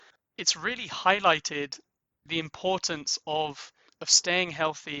it's really highlighted the importance of staying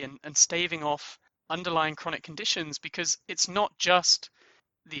healthy and staving off underlying chronic conditions, because it's not just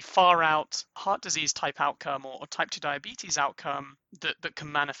the far out heart disease type outcome or type 2 diabetes outcome that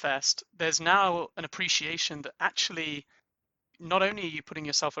can manifest. There's now an appreciation that actually not only are you putting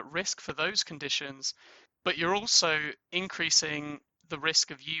yourself at risk for those conditions, but you're also increasing the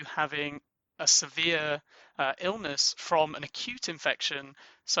risk of you having a severe illness from an acute infection,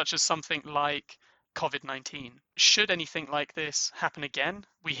 such as something like COVID-19. Should anything like this happen again,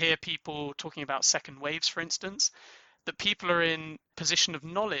 we hear people talking about second waves, for instance, that people are in position of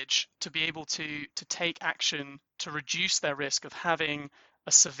knowledge to be able to take action to reduce their risk of having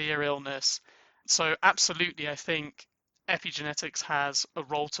a severe illness. So absolutely, I think epigenetics has a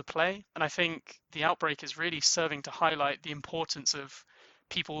role to play, and I think the outbreak is really serving to highlight the importance of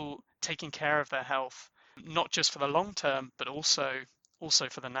people taking care of their health, not just for the long term, but also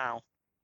for the now.